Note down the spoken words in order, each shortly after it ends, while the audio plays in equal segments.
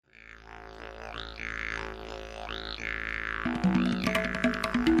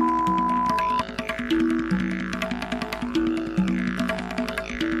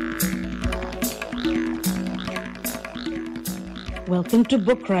Welcome to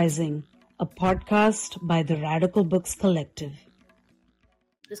BookRising, a podcast by the Radical Books Collective.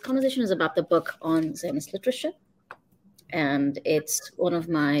 This conversation is about the book On Zionist Literature, and it's one of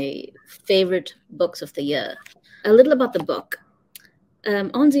my favorite books of the year. A little about the book.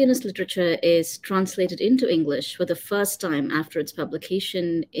 On Zionist Literature is translated into English for the first time after its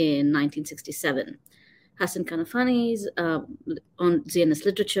publication in 1967. Ghassan Kanafani's On Zionist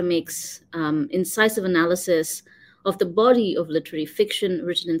Literature makes incisive analysis of the body of literary fiction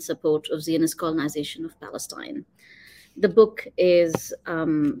written in support of Zionist colonization of Palestine. The book is,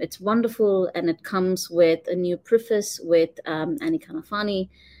 it's wonderful, and it comes with a new preface with Annie Kanafani.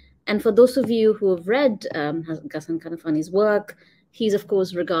 And for those of you who have read Ghassan Kanafani's work, he's of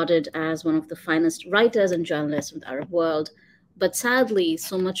course regarded as one of the finest writers and journalists of the Arab world. But sadly,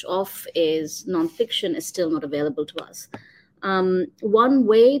 so much of his nonfiction is still not available to us. One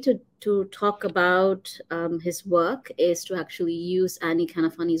way to talk about his work is to actually use Annie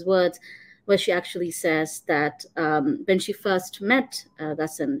Kanafani's words, where she actually says that when she first met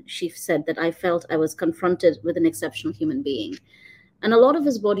Ghassan, she said that I felt I was confronted with an exceptional human being. And a lot of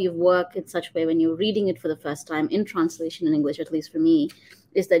his body of work in such a way, when you're reading it for the first time in translation in English, at least for me,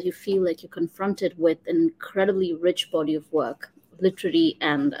 is that you feel like you're confronted with an incredibly rich body of work, literary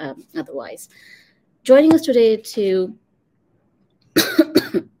and otherwise. Joining us today to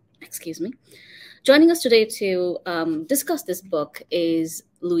Joining us today to discuss this book is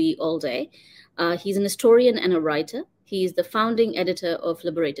Louis Allday. He's an historian and a writer. He is the founding editor of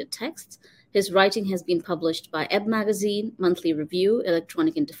Liberated Texts. His writing has been published by Ebb Magazine, Monthly Review,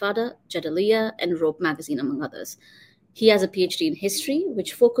 Electronic Intifada, Jadaliya, and Rope Magazine, among others. He has a PhD in history,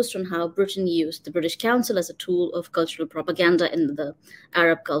 which focused on how Britain used the British Council as a tool of cultural propaganda in the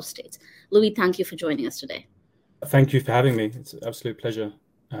Arab Gulf states. Louis, thank you for joining us today. Thank you for having me. It's an absolute pleasure.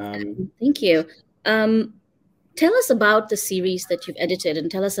 Thank you. Tell us about the series that you've edited, and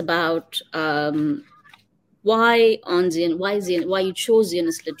tell us about why you chose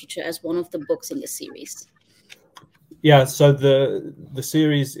Zionist literature as one of the books in the series. Yeah, so the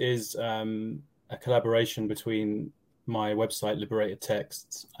series is a collaboration between my website Liberated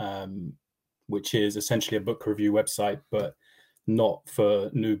Texts, which is essentially a book review website, but not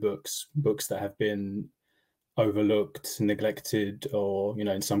for new books that have been overlooked, neglected, or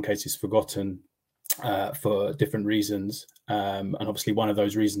in some cases forgotten for different reasons. And obviously one of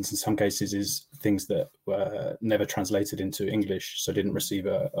those reasons in some cases is things that were never translated into English, so didn't receive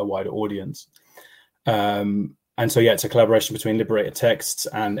a wider audience. And so yeah, it's a collaboration between Liberated Texts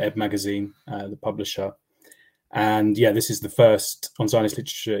and Ebb Magazine, the publisher. And yeah, this is the first, On Zionist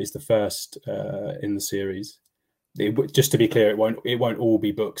Literature is the first in the series. Just to be clear, it won't all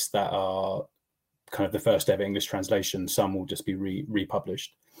be books that are kind of the first ever English translation. Some will just be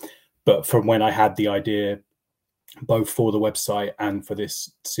republished. But from when I had the idea, both for the website and for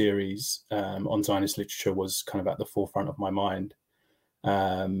this series, On Zionist Literature was kind of at the forefront of my mind.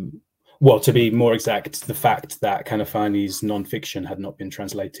 Well, to be more exact, the fact that Kanafani's non-fiction had not been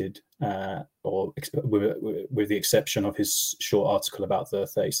translated, or with the exception of his short article about the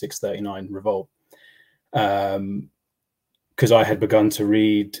 36-39 revolt. Because I had begun to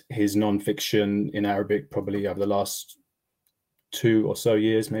read his non-fiction in Arabic probably over the last 2 or so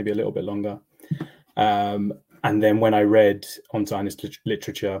years, maybe a little bit longer. And then when I read On Zionist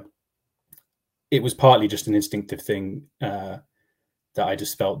Literature, it was partly just an instinctive thing that I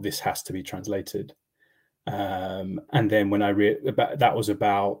just felt this has to be translated. And then when I that was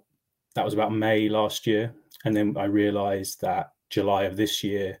about May last year, and then I realized that July of this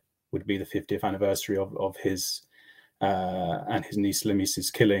year would be the 50th anniversary of his and his niece Lamis's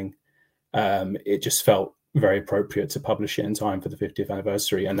killing. It just felt very appropriate to publish it in time for the 50th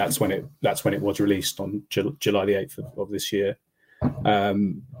anniversary, and that's when it was released on July the 8th of this year.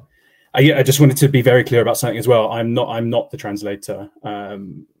 I just wanted to be very clear about something as well. I'm not the translator.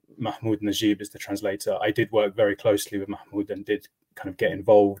 Mahmoud Najib is the translator. I did work very closely with Mahmoud and did kind of get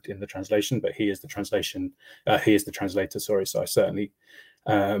involved in the translation, but he is the translator. Sorry, so I certainly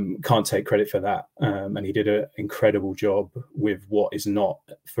can't take credit for that. And he did an incredible job with what is not,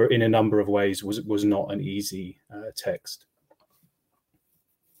 in a number of ways, was not an easy text.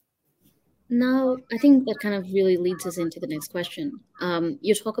 Now, I think that kind of really leads us into the next question.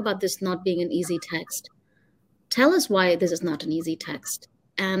 You talk about this not being an easy text. Tell us why this is not an easy text,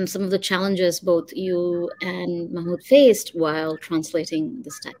 and some of the challenges both you and Mahmoud faced while translating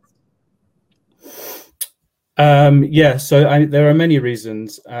this text. Yeah, so there are many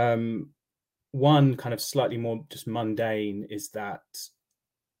reasons. one kind of slightly more just mundane is that,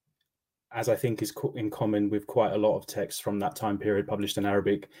 as I think is in common with quite a lot of texts from that time period published in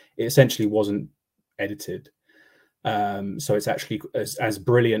Arabic, it essentially wasn't edited. So it's actually, as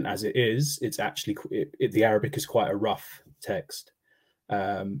brilliant as it is, it's actually, the Arabic is quite a rough text.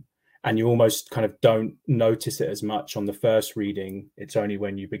 And you almost kind of don't notice it as much on the first reading. It's only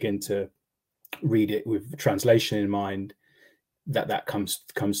when you begin to read it with translation in mind that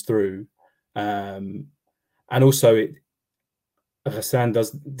comes through. And also Ghassan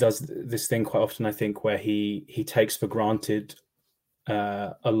does this thing quite often, I think, where he takes for granted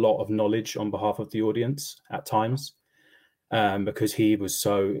a lot of knowledge on behalf of the audience at times, because he was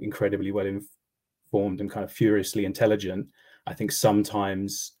so incredibly well informed and kind of furiously intelligent. I think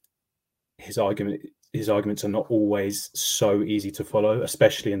sometimes his arguments are not always so easy to follow,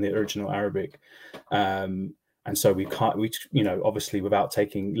 especially in the original Arabic. And so we obviously, without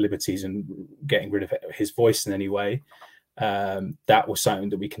taking liberties and getting rid of his voice in any way, that was something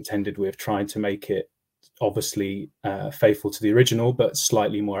that we contended with, trying to make it obviously faithful to the original, but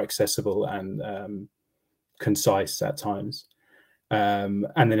slightly more accessible and concise at times. And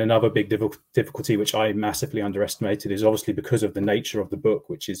then another big difficulty, which I massively underestimated, is obviously because of the nature of the book,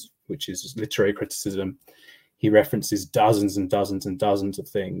 which is literary criticism. He references dozens and dozens and dozens of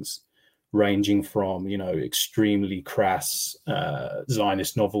things, ranging from, extremely crass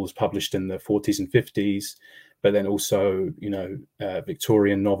Zionist novels published in the 40s and 50s, but then also,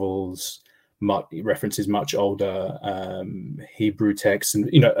 Victorian novels, references much older Hebrew texts, and,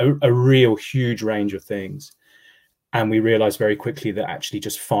 a real huge range of things. And we realized very quickly that actually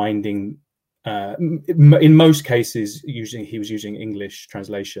just finding, in most cases, he was using English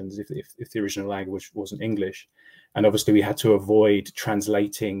translations if the original language wasn't English. And obviously we had to avoid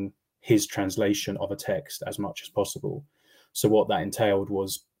translating his translation of a text as much as possible. So what that entailed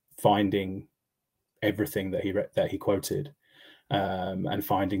was finding everything that he quoted, and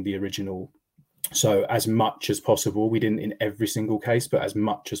finding the original. So as much as possible, we didn't in every single case, but as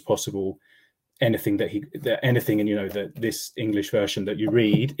much as possible, anything in this English version that you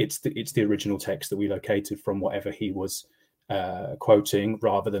read, it's the original text that we located from whatever he was quoting,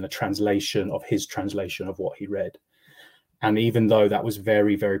 rather than a translation of his translation of what he read. And even though that was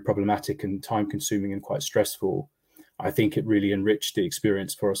very, very problematic and time consuming and quite stressful, I think it really enriched the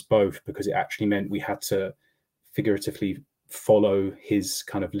experience for us both, because it actually meant we had to figuratively follow his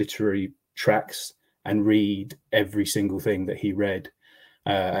kind of literary tracks and read every single thing that he read.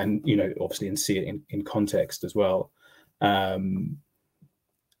 And obviously, and see it in context as well. And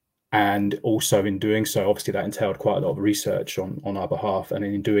also in doing so, obviously that entailed quite a lot of research on our behalf. And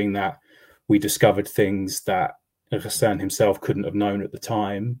in doing that, we discovered things that Ghassan himself couldn't have known at the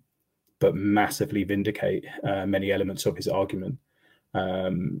time, but massively vindicate many elements of his argument.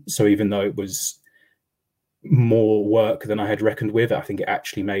 So even though it was more work than I had reckoned with, I think it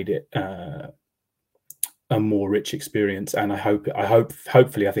actually made it a more rich experience. And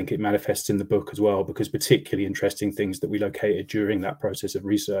hopefully I think it manifests in the book as well, because particularly interesting things that we located during that process of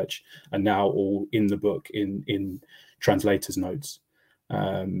research are now all in the book in translators' notes.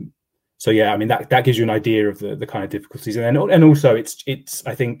 So yeah, I mean, that gives you an idea of the kind of difficulties. And also it's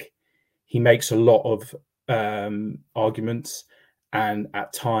I think he makes a lot of arguments, and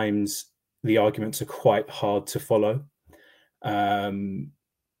at times the arguments are quite hard to follow.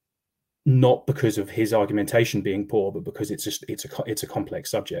 Not because of his argumentation being poor, but because it's a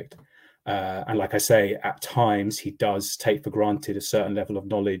complex subject. And like I say, at times he does take for granted a certain level of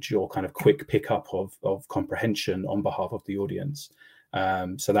knowledge or kind of quick pickup of comprehension on behalf of the audience.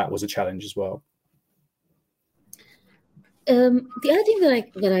 So that was a challenge as well. The other thing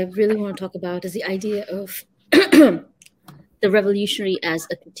that I really want to talk about is the idea of the revolutionary as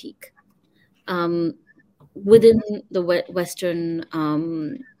a critique. Within the Western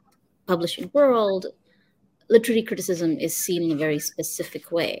publishing world, literary criticism is seen in a very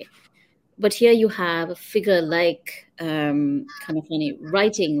specific way. But here you have a figure like Kanafani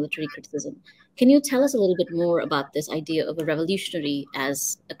writing literary criticism. Can you tell us a little bit more about this idea of a revolutionary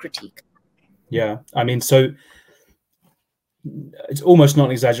as a critique? Yeah, I mean, so it's almost not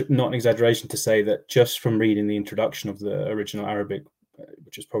an exaggeration to say that just from reading the introduction of the original Arabic,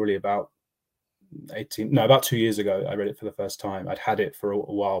 which is probably about 2 years ago, I read it for the first time. I'd had it for a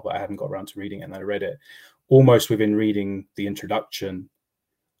while, but I hadn't got around to reading it, and I read it. Almost within reading the introduction,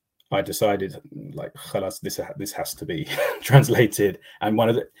 I decided, like, this has to be translated. And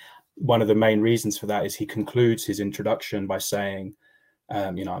one of the main reasons for that is he concludes his introduction by saying,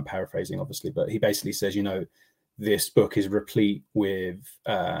 I'm paraphrasing obviously, but he basically says, this book is replete with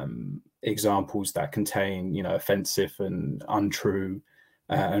examples that contain, offensive and untrue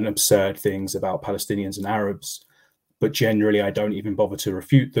and absurd things about Palestinians and Arabs. But generally, I don't even bother to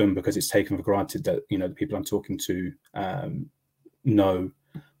refute them because it's taken for granted that, you know, the people I'm talking to know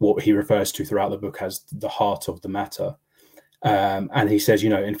what he refers to throughout the book as the heart of the matter. And he says, you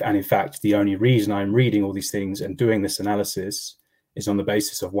know, in fact, the only reason I'm reading all these things and doing this analysis is on the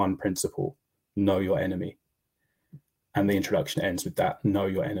basis of one principle: know your enemy. And the introduction ends with that: know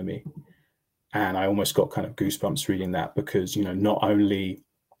your enemy. And I almost got kind of goosebumps reading that, because, you know, not only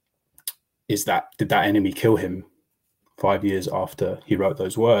did that enemy kill him 5 years after he wrote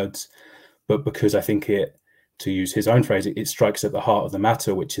those words, but because I think it, to use his own phrase, it strikes at the heart of the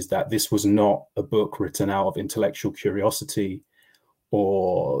matter, which is that this was not a book written out of intellectual curiosity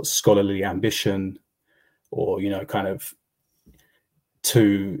or scholarly ambition, or, you know, kind of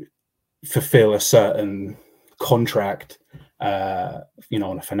to fulfill a certain contract, you know,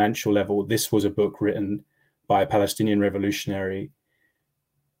 on a financial level. This was a book written by a Palestinian revolutionary,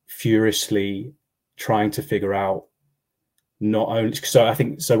 furiously trying to figure out not only, so I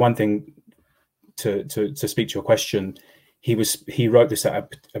think, so one thing to speak to your question, he wrote this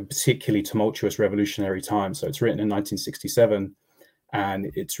at a particularly tumultuous revolutionary time. So it's written in 1967,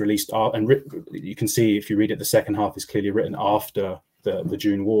 and it's released, and you can see if you read it, the second half is clearly written after the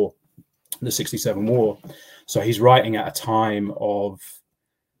June War, the 67 war. So he's writing at a time of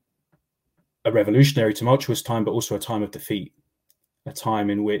a revolutionary, tumultuous time, but also a time of defeat, a time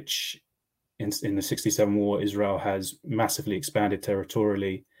in which in the 67 war, Israel has massively expanded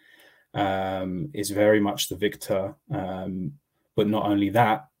territorially, is very much the victor. But not only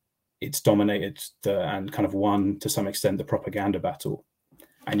that, it's dominated and kind of won, to some extent, the propaganda battle.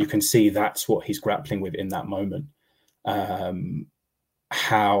 And you can see that's what he's grappling with in that moment.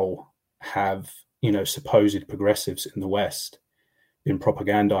 How have, you know, supposed progressives in the West been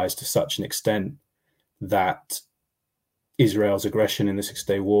propagandized to such an extent that Israel's aggression in the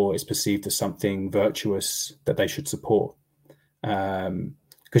Six-Day War is perceived as something virtuous that they should support?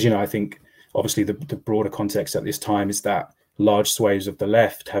 Because, you know, I think obviously the broader context at this time is that large swathes of the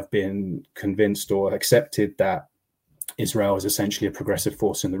left have been convinced or accepted that Israel is essentially a progressive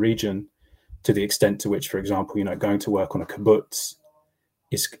force in the region, to the extent to which, for example, you know, going to work on a kibbutz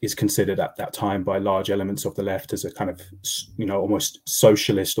is considered at that time by large elements of the left as a kind of, you know, almost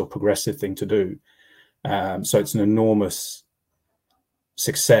socialist or progressive thing to do. So it's an enormous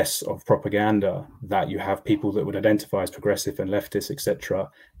success of propaganda that you have people that would identify as progressive and leftist, etc.,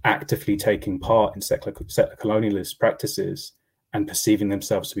 actively taking part in settler colonialist practices and perceiving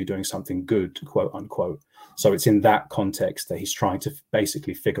themselves to be doing something good, quote unquote. So it's in that context that he's trying to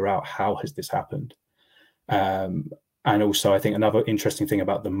basically figure out, how has this happened? And also, I think another interesting thing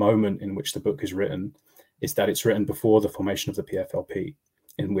about the moment in which the book is written is that it's written before the formation of the PFLP,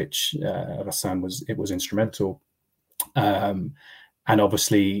 in which Ghassan was instrumental. And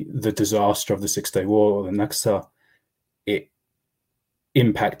obviously the disaster of the Six-Day War, or the Naksa, it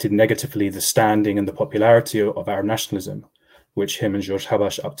impacted negatively the standing and the popularity of Arab nationalism, which him and George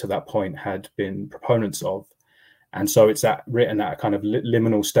Habash up to that point had been proponents of. And so it's written at a kind of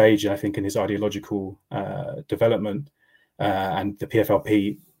liminal stage, I think, in his ideological development. And the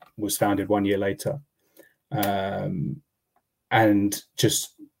PFLP was founded 1 year later. And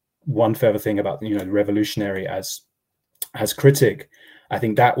just one further thing about, you know, the revolutionary as critic, I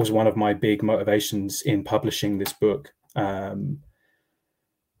think that was one of my big motivations in publishing this book, to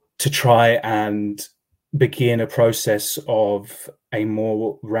try and begin a process of a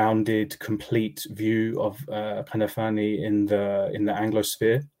more rounded, complete view of Kanafani in the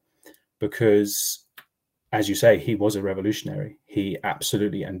Anglosphere, because, as you say, he was a revolutionary. He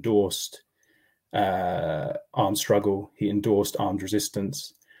absolutely endorsed armed struggle. He endorsed armed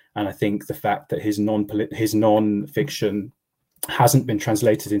resistance. And I think the fact that his non-fiction hasn't been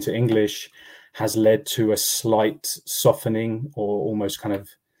translated into English has led to a slight softening, or almost kind of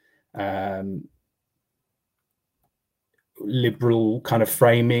liberal kind of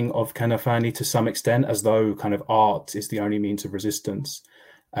framing of Kanafani to some extent, as though kind of art is the only means of resistance.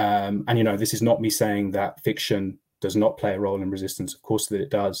 And, you know, this is not me saying that fiction does not play a role in resistance. Of course that it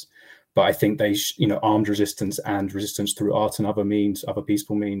does. But I think you know, armed resistance and resistance through art and other means, other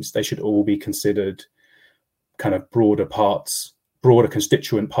peaceful means, they should all be considered kind of broader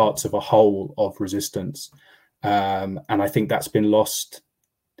constituent parts of a whole of resistance. And I think that's been lost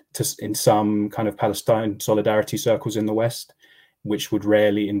in some kind of Palestine solidarity circles in the West, which would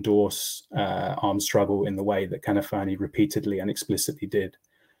rarely endorse armed struggle in the way that Kanafani repeatedly and explicitly did.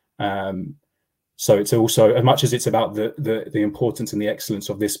 So it's also, as much as it's about the importance and the excellence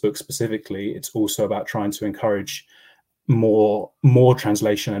of this book specifically, it's also about trying to encourage more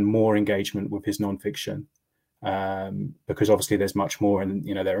translation and more engagement with his nonfiction. because obviously there's much more, and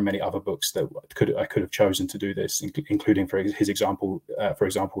there are many other books that I could have chosen to do this, including for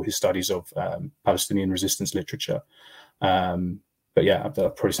example, his studies of Palestinian resistance literature. But yeah, I've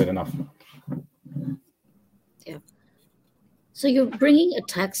probably said enough. Yeah. So you're bringing a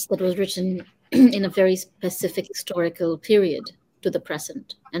text that was written in a very specific historical period to the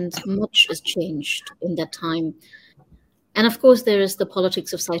present, and much has changed in that time. And of course, there is the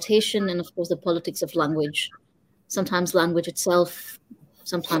politics of citation, and of course, the politics of language. Sometimes language itself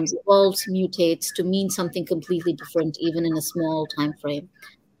sometimes evolves, mutates to mean something completely different, even in a small time frame.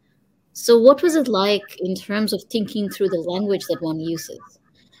 So what was it like in terms of thinking through the language that one uses?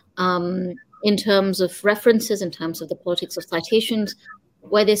 In terms of references, in terms of the politics of citations,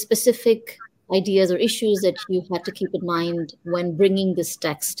 were there specific ideas or issues that you had to keep in mind when bringing this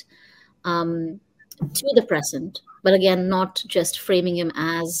text to the present? But again, not just framing him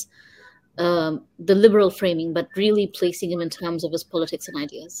as the liberal framing, but really placing him in terms of his politics and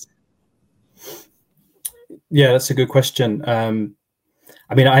ideas. Yeah, that's a good question.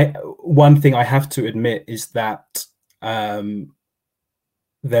 I mean, one thing I have to admit is that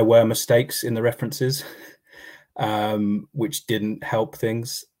there were mistakes in the references, which didn't help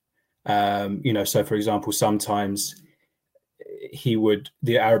things. So for example, sometimes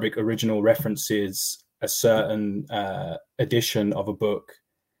the Arabic original references a certain edition of a book,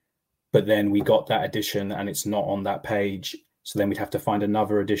 but then we got that edition and it's not on that page. So then we'd have to find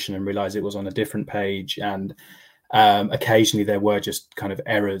another edition and realize it was on a different page. And occasionally there were just kind of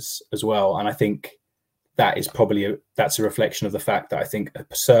errors as well. And I think that is probably that's a reflection of the fact that I think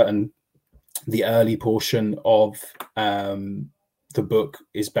the early portion of the book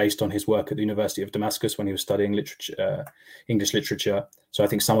is based on his work at the University of Damascus when he was studying English literature. So I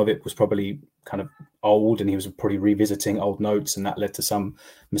think some of it was probably kind of old, and he was probably revisiting old notes, and that led to some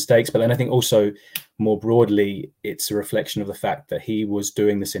mistakes. But then I think also more broadly, it's a reflection of the fact that he was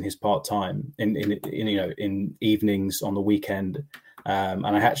doing this in his part-time, in evenings on the weekend. And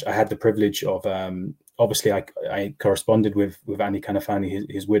I had the privilege of obviously I corresponded with Annie Kanafani,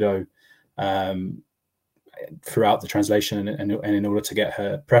 his widow, throughout the translation and in order to get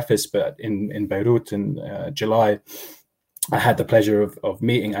her preface. But in Beirut in July, I had the pleasure of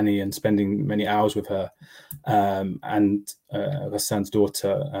meeting Annie and spending many hours with her, and Ghassan's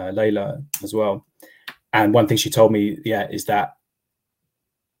daughter Layla as well. And one thing she told me, is that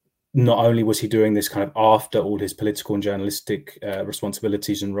not only was he doing this kind of after all his political and journalistic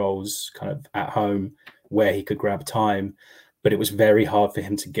responsibilities and roles kind of at home where he could grab time, but it was very hard for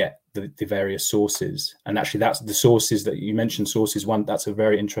him to get the various sources. And actually that's the sources that you mentioned, sources one, that's a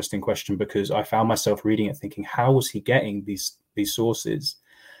very interesting question, because I found myself reading it thinking, how was he getting these sources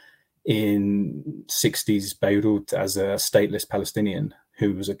in 60s Beirut as a stateless Palestinian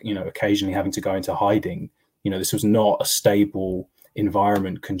who was, occasionally having to go into hiding? This was not a stable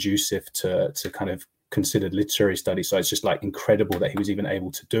environment conducive to kind of considered literary study. So it's just like incredible that he was even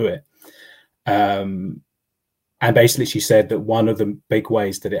able to do it. And basically, she said that one of the big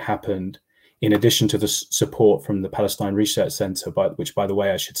ways that it happened, in addition to the support from the Palestine Research Center, which, by the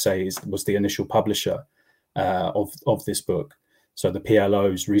way, I should say was the initial publisher of this book. So the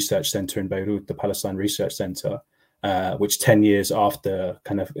PLO's research center in Beirut, the Palestine Research Center, which 10 years after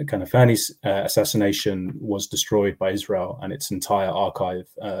Kanafani's assassination was destroyed by Israel and its entire archive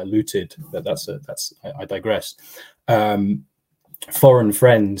looted. But I digress. Foreign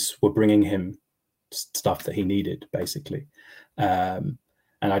friends were bringing him stuff that he needed, basically, and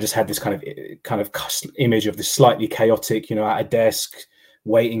I just had this kind of image of this slightly chaotic, at a desk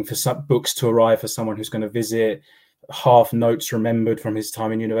waiting for some books to arrive for someone who's going to visit, half notes remembered from his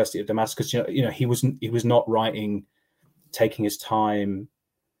time in University of Damascus. He was not writing, taking his time,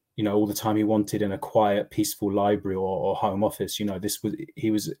 all the time he wanted in a quiet, peaceful library or home office.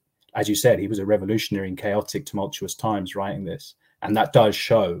 He was, as you said, he was a revolutionary in chaotic, tumultuous times writing this, and that does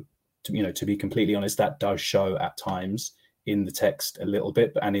show. To be completely honest, that does show at times in the text a little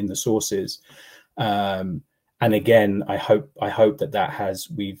bit, and in the sources. And again, I hope that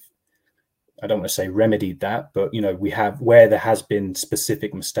I don't want to say remedied that, but we have, where there has been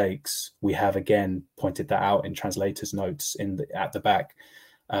specific mistakes, we have again pointed that out in translators' notes at the back.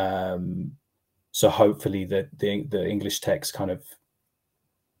 So hopefully the English text kind of,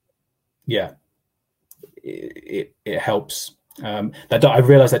 it helps. That I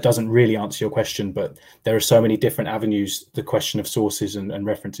realize that doesn't really answer your question, but there are so many different avenues the question of sources and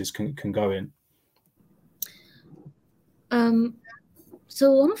references can go in.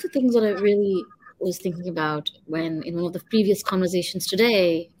 So one of the things that I really was thinking about when in one of the previous conversations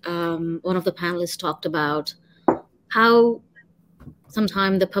today, one of the panelists talked about how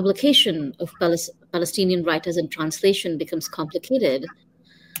sometimes the publication of Palestinian writers in translation becomes complicated,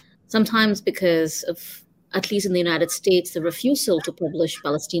 sometimes because of, at least in the United States, the refusal to publish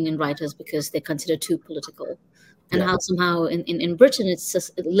Palestinian writers because they're considered too political. And how somehow in Britain it's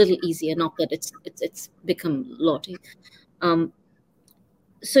just a little easier, not that it's become lotty.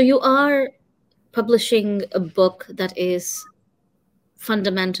 So you are publishing a book that is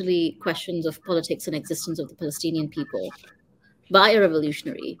fundamentally questions of politics and existence of the Palestinian people by a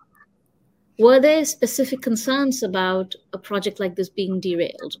revolutionary. Were there specific concerns about a project like this being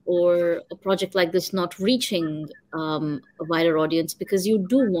derailed, or a project like this not reaching a wider audience, because you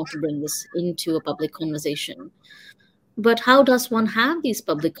do want to bring this into a public conversation? But how does one have these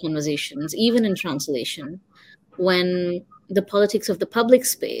public conversations, even in translation, when the politics of the public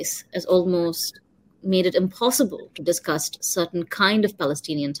space has almost made it impossible to discuss certain kind of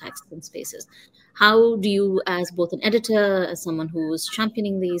Palestinian texts and spaces? How do you, as both an editor, as someone who is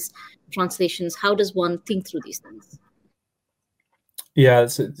championing these translations, how does one think through these things? Yeah,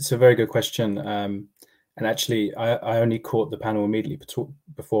 it's a very good question. And actually, I only caught the panel immediately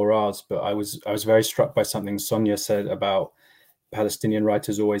before ours, but I was very struck by something Sonia said about Palestinian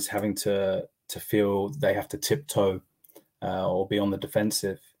writers always having to feel they have to tiptoe or be on the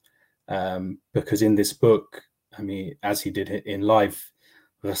defensive. Because in this book, I mean, as he did in life,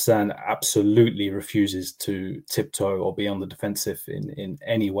 Ghassan absolutely refuses to tiptoe or be on the defensive in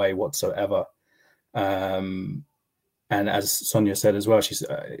any way whatsoever. And as Sonia said as well,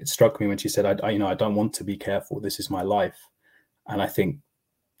 it struck me when she said, I don't want to be careful. This is my life. And I think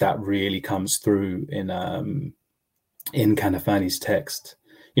that really comes through in Kanafani's text,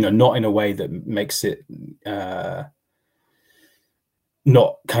 not in a way that makes it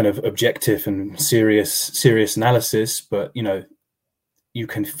not kind of objective and serious analysis, but, you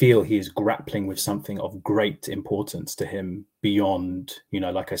can feel he is grappling with something of great importance to him beyond,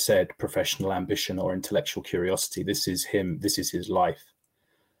 like I said, professional ambition or intellectual curiosity. This is him. This is his life.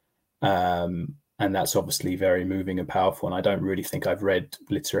 And that's obviously very moving and powerful. And I don't really think I've read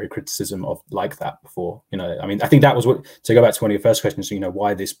literary criticism like that before. I mean, I think that was to go back to one of your first questions,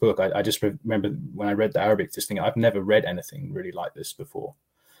 why this book? I just remember when I read the Arabic, this thing, I've never read anything really like this before.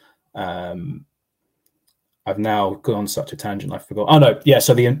 I've now gone on such a tangent, I forgot. Oh no, yeah.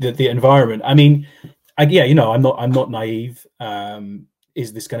 So the environment. I mean, I'm not naive.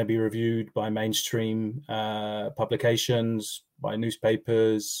 Is this going to be reviewed by mainstream publications, by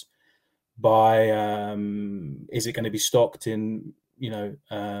newspapers, by is it going to be stocked in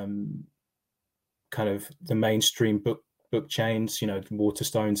kind of the mainstream book chains,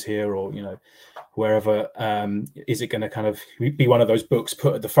 Waterstones here or wherever? Is it going to kind of be one of those books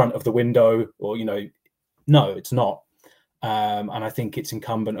put at the front of the window, or no, it's not. And I think it's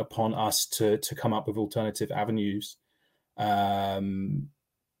incumbent upon us to come up with alternative avenues. I mean,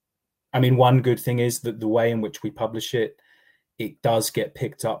 one good thing is that the way in which we publish it does get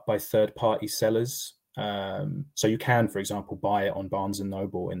picked up by third-party sellers. So you can, for example, buy it on Barnes &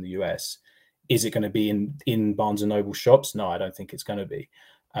 Noble in the US. Is it going to be in Barnes & Noble shops? No, I don't think it's going to be.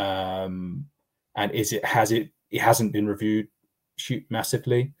 And it hasn't been reviewed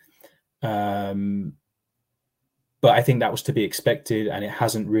massively. But I think that was to be expected, and it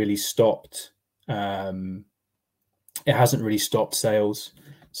hasn't really stopped. It hasn't really stopped sales.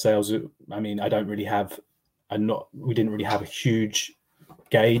 I mean, we didn't really have a huge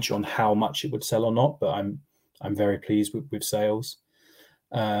gauge on how much it would sell or not, but I'm very pleased with sales.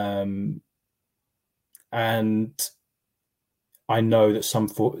 And I know that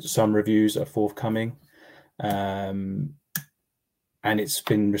some reviews are forthcoming, and it's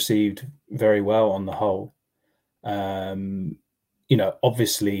been received very well on the whole.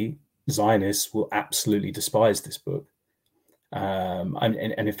 Obviously Zionists will absolutely despise this book. And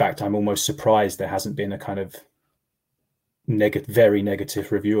in fact, I'm almost surprised there hasn't been a kind of very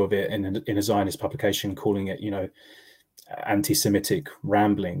negative review of it in a Zionist publication, calling it, anti-Semitic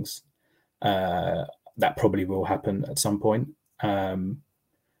ramblings. That probably will happen at some point.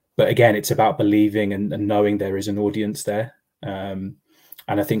 But again, it's about believing and knowing there is an audience there. And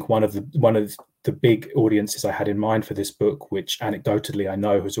I think one of the big audiences I had in mind for this book, which anecdotally I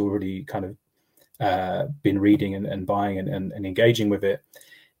know has already kind of been reading and buying and engaging with it,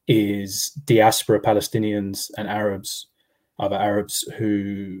 is diaspora Palestinians and other Arabs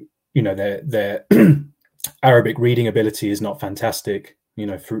who, their Arabic reading ability is not fantastic,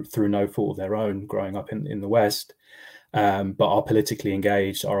 through no fault of their own growing up in the West, but are politically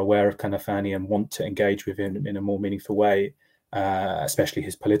engaged, are aware of Kanafani and want to engage with him in a more meaningful way, especially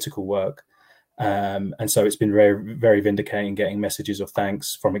his political work. And so it's been very, very vindicating getting messages of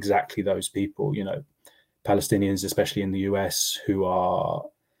thanks from exactly those people, Palestinians, especially in the US, who are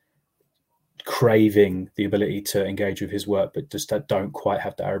craving the ability to engage with his work, but just don't quite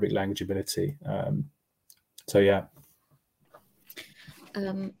have the Arabic language ability. So yeah.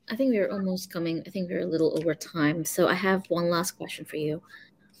 I think we're almost coming. I think we're a little over time. So I have one last question for you.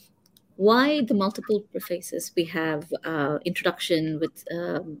 Why the multiple prefaces? We have introduction with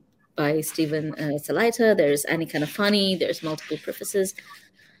by Steven Salaita. There's Annie Kanafani. There's multiple prefaces.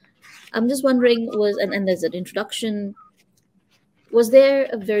 I'm just wondering, and there's an introduction. Was there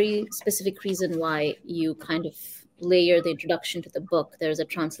a very specific reason why you kind of layer the introduction to the book? There's a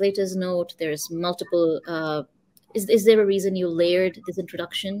translator's note. There's multiple. Is there a reason you layered this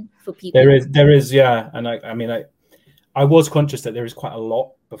introduction for people? There is, yeah. And I was conscious that there is quite a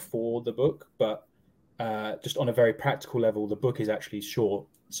lot before the book, but just on a very practical level, the book is actually short,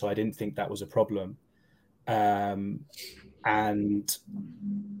 so I didn't think that was a problem. And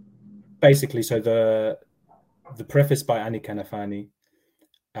basically, so the preface by Annie Kanafani,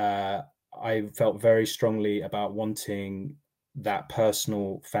 I felt very strongly about wanting that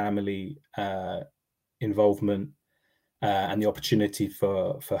personal family involvement and the opportunity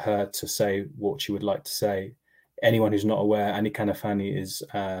for her to say what she would like to say. Anyone who's not aware, Annie Kanafani is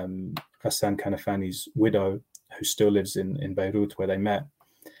Ghassan Kanafani's widow, who still lives in Beirut, where they met.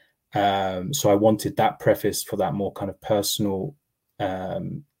 So I wanted that preface for that more kind of personal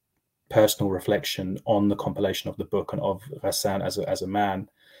reflection on the compilation of the book and of Ghassan as a man.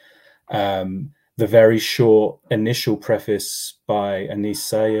 The very short initial preface by Anis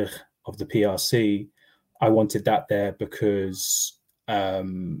Sayer of the PRC, I wanted that there because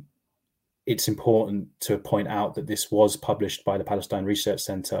it's important to point out that this was published by the Palestine Research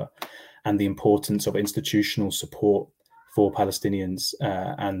Center, and the importance of institutional support for Palestinians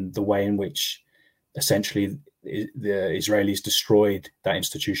and the way in which essentially the Israelis destroyed that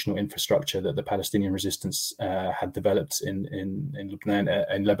institutional infrastructure that the Palestinian resistance had developed in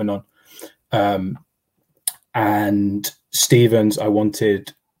Lebanon. And Stevens, I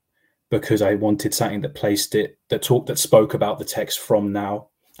wanted, because I wanted something that spoke about the text from now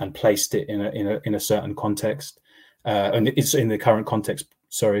and placed it in a certain context, and it's in the current context.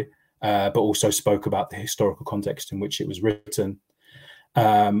 Sorry, but also spoke about the historical context in which it was written.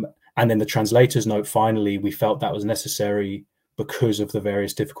 And then the translator's note, finally, we felt that was necessary because of the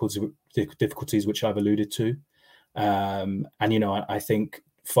various difficulties which I've alluded to. And, I think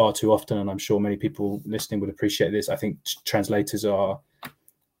far too often, and I'm sure many people listening would appreciate this, I think translators are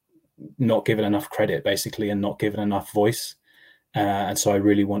not given enough credit, basically, and not given enough voice. And so I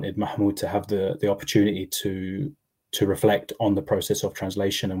really wanted Mahmoud to have the opportunity to reflect on the process of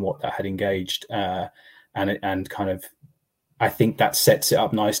translation and what that had engaged, and kind of, I think that sets it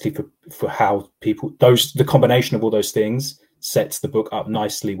up nicely for how people, the combination of all those things sets the book up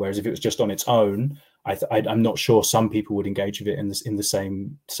nicely. Whereas if it was just on its own, I'm not sure some people would engage with it in the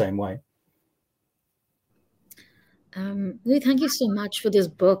same way. Louis, thank you so much for this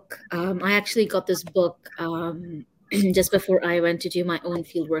book. I actually got this book just before I went to do my own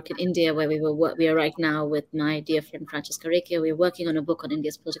fieldwork in India, where we are right now with my dear friend Francesca Recchia. We're working on a book on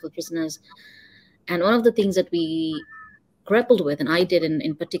India's political prisoners. And one of the things that we grappled with, and I did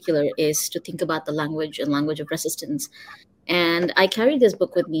in particular, is to think about the language of resistance. And I carried this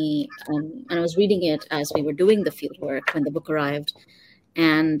book with me, and I was reading it as we were doing the fieldwork when the book arrived.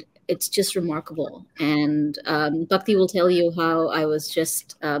 And it's just remarkable. And Bhakti will tell you how I was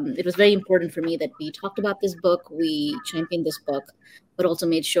just, it was very important for me that we talked about this book, we championed this book, but also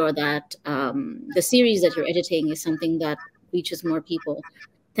made sure that the series that you're editing is something that reaches more people.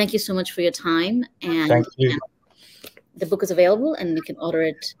 Thank you so much for your time. And thank you. The book is available, and you can order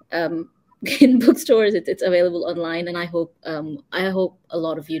it in bookstores. It's available online, and I hope a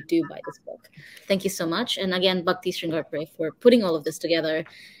lot of you do buy this book. Thank you so much. And again, Bhakti Sringarpre for putting all of this together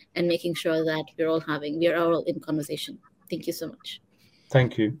and making sure that we are all in conversation. Thank you so much.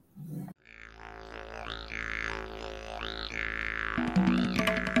 Thank you.